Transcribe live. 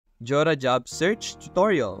Jora Job Search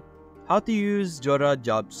tutorial. How to use Jora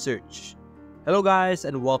Job Search. Hello guys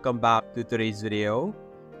and welcome back to today's video.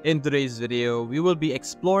 In today's video, we will be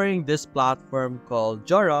exploring this platform called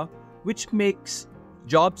Jora, which makes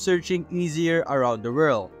job searching easier around the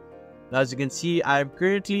world. Now, as you can see, I'm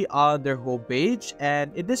currently on their homepage,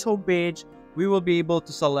 and in this homepage, we will be able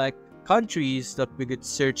to select countries that we could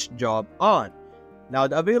search job on. Now,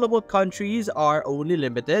 the available countries are only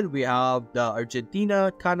limited. We have the Argentina,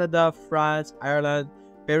 Canada, France, Ireland,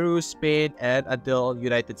 Peru, Spain, and until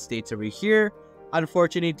United States over here.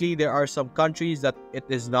 Unfortunately, there are some countries that it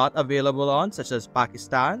is not available on, such as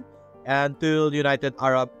Pakistan and till United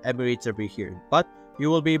Arab Emirates over here. But you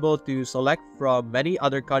will be able to select from many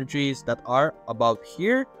other countries that are above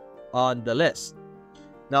here on the list.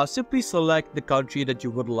 Now, simply select the country that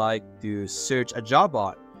you would like to search a job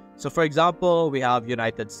on. So for example, we have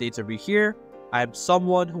United States over here. I'm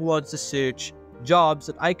someone who wants to search jobs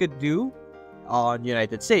that I could do on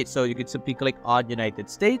United States. So you can simply click on United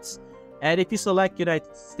States. And if you select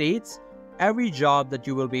United States, every job that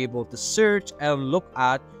you will be able to search and look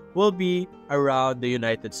at will be around the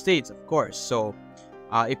United States, of course. So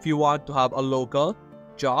if you want to have a local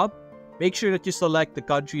job, make sure that you select the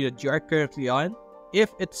country that you are currently on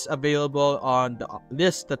if it's available on the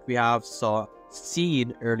list that we have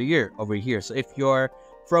seen earlier over here. So if you're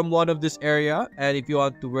from one of this area and if you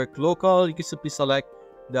want to work local, you can simply select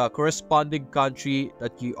the corresponding country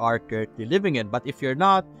that you are currently living in. But if you're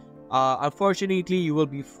not, unfortunately, you will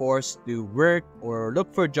be forced to work or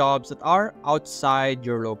look for jobs that are outside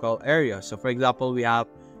your local area. So for example, we have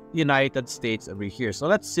United States over here. So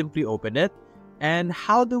let's simply open it. And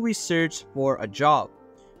how do we search for a job?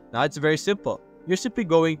 Now it's very simple. You're simply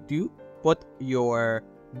going to put your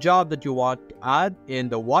job that you want to add in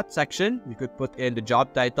the what section. You could put in the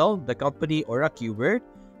job title, the company, or a keyword.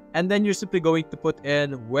 And then you're simply going to put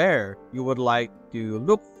in where you would like to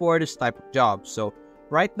look for this type of job. So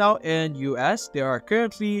right now in US, there are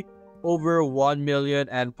currently over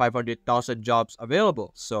 1,500,000 jobs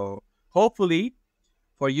available. So hopefully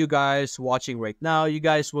for you guys watching right now, you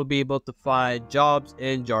guys will be able to find jobs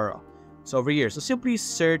in Jora. So over here, so simply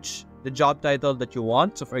search the job title that you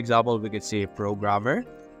want. So for example, we could say programmer,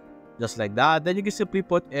 just like that. Then you can simply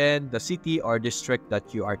put in the city or district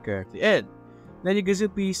that you are currently in. Then you can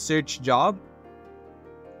simply search job.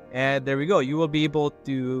 And there we go. You will be able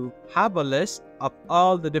to have a list of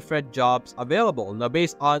all the different jobs available. Now,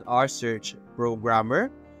 based on our search programmer,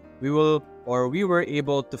 we were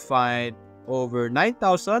able to find over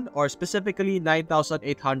 9,000 or specifically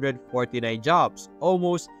 9,849 jobs,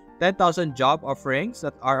 almost 10,000 job offerings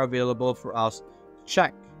that are available for us to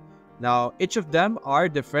check. Now, each of them are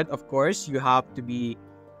different. Of course, you have to be,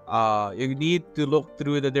 you need to look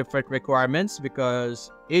through the different requirements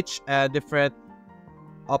because each different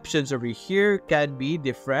options over here can be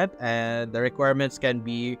different and the requirements can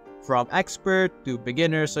be from expert to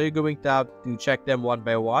beginner. So you're going to have to check them one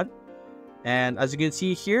by one. And as you can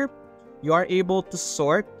see here, you are able to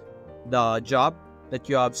sort the job that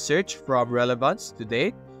you have searched from relevance to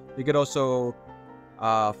date. You can also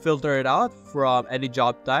filter it out from any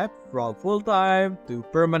job type, from full-time to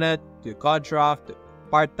permanent to contract to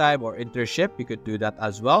part-time or internship. You could do that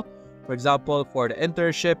as well. For example, for the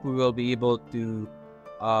internship, we will be able to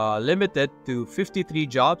limit it to 53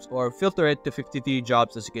 jobs or filter it to 53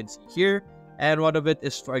 jobs, as you can see here. And one of it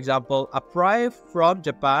is, for example, apply from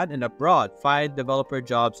Japan and abroad. Find developer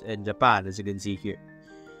jobs in Japan, as you can see here.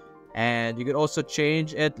 And you can also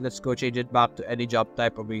change it. Let's go change it back to any job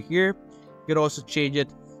type over here. You can also change it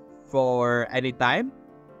for any time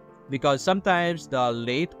because sometimes the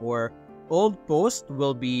late or old post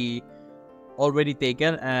will be already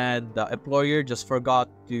taken and the employer just forgot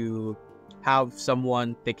to have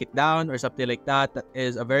someone take it down or something like that. That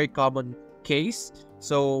is a very common case.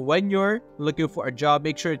 So when you're looking for a job,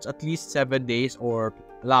 make sure it's at least 7 days or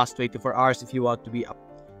last 24 hours if you want to be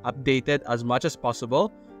updated as much as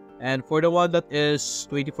possible. And for the one that is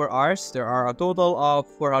 24 hours, there are a total of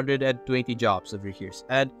 420 jobs over here.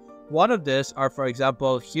 And one of these are, for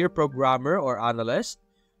example, here programmer or analyst.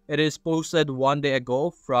 It is posted 1 day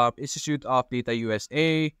ago from Institute of Data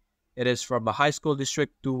USA. It is from a high school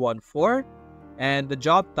district 214. And the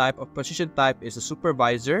job type of position type is a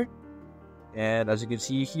supervisor. And as you can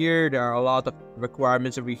see here, there are a lot of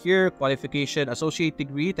requirements over here. Qualification, associate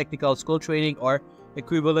degree, technical school training, or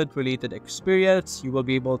equivalent related experience. You will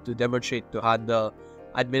be able to demonstrate to handle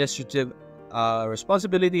administrative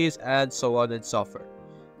responsibilities and so on and so forth.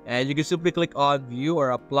 And you can simply click on view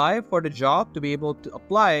or apply for the job to be able to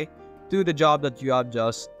apply to the job that you have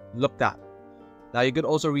just looked at. Now you could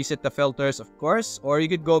also reset the filters, of course, or you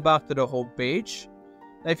could go back to the home page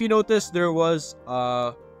Now, if you notice, there was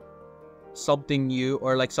something new,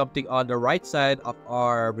 or like something on the right side of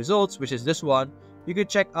our results, which is this one. You could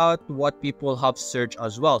check out what people have searched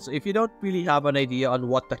as well. So if you don't really have an idea on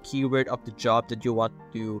what the keyword of the job that you want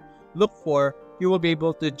to look for, you will be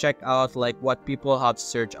able to check out like what people have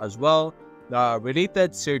searched as well. The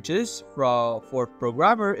related searches for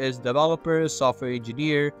programmer is developer, software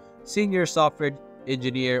engineer, senior software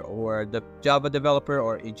engineer, or the Java developer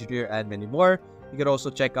or engineer, and many more. You can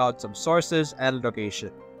also check out some sources and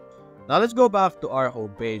location. Now let's go back to our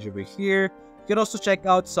homepage over here. You can also check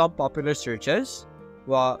out some popular searches,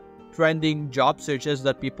 well, trending job searches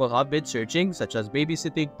that people have been searching, such as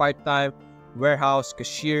babysitting, part-time, warehouse,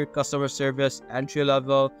 cashier, customer service, entry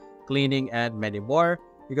level, cleaning, and many more.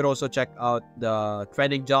 You can also check out the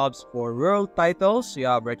trending jobs for rural titles. You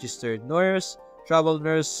have registered nurse, travel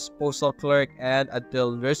nurse, postal clerk, and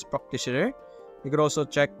until nurse practitioner. You can also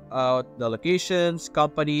check out the locations,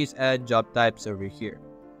 companies, and job types over here.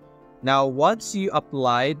 Now, once you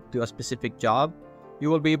applied to a specific job, you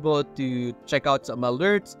will be able to check out some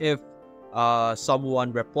alerts if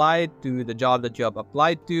someone replied to the job that you have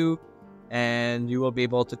applied to, and you will be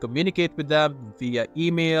able to communicate with them via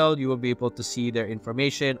email. You will be able to see their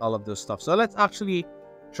information, all of those stuff. So let's actually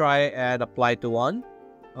try and apply to one.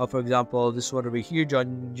 For example, this one over here,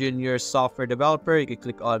 junior software developer. You can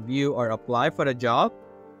click on view or apply for the job,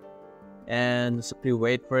 and simply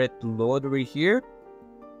wait for it to load over here.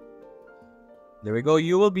 There we go.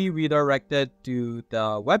 You will be redirected to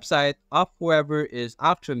the website of whoever is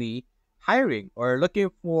actually hiring or looking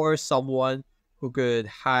for someone who could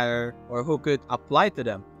hire or who could apply to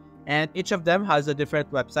them. And each of them has a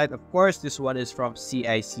different website. Of course, this one is from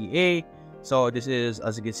CICA. So this is,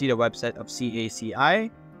 as you can see, the website of CACI.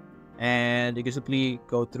 And you can simply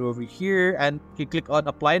go through over here and you click on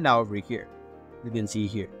apply now over here. You can see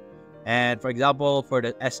here. And for example, for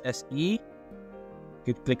the SSE,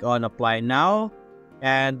 you click on apply now,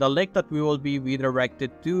 and the link that we will be redirected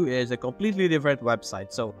to is a completely different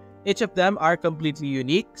website. So each of them are completely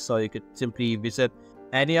unique, so you could simply visit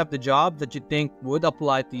any of the jobs that you think would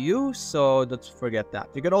apply to you. So let's forget that.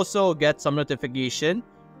 You can also get some notification.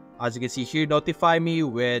 As you can see here, notify me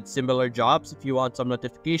with similar jobs if you want some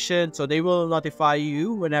notification. So they will notify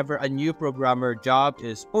you whenever a new programmer job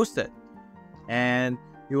is posted, and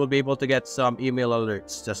you will be able to get some email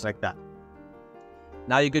alerts just like that.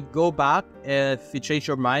 Now you could go back if you change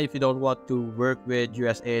your mind. If you don't want to work with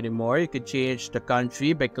USA anymore, you could change the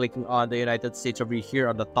country by clicking on the United States over here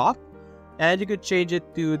on the top. And you could change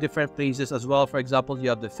it to different places as well. For example, you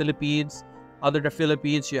have the Philippines. Under the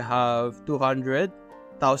Philippines, you have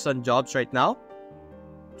 200,000 jobs right now.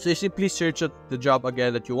 So you simply search the job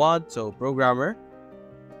again that you want. So programmer.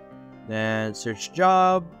 Then search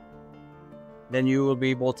job. Then you will be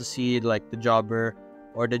able to see like the jobber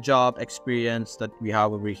or the job experience that we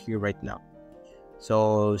have over here right now.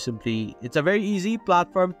 So simply, it's a very easy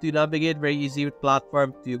platform to navigate, very easy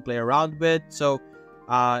platform to play around with. So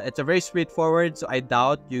it's a very straightforward. So I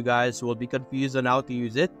doubt you guys will be confused on how to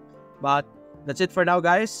use it. But that's it for now,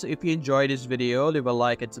 guys. So if you enjoyed this video, leave a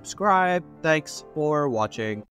like and subscribe. Thanks for watching.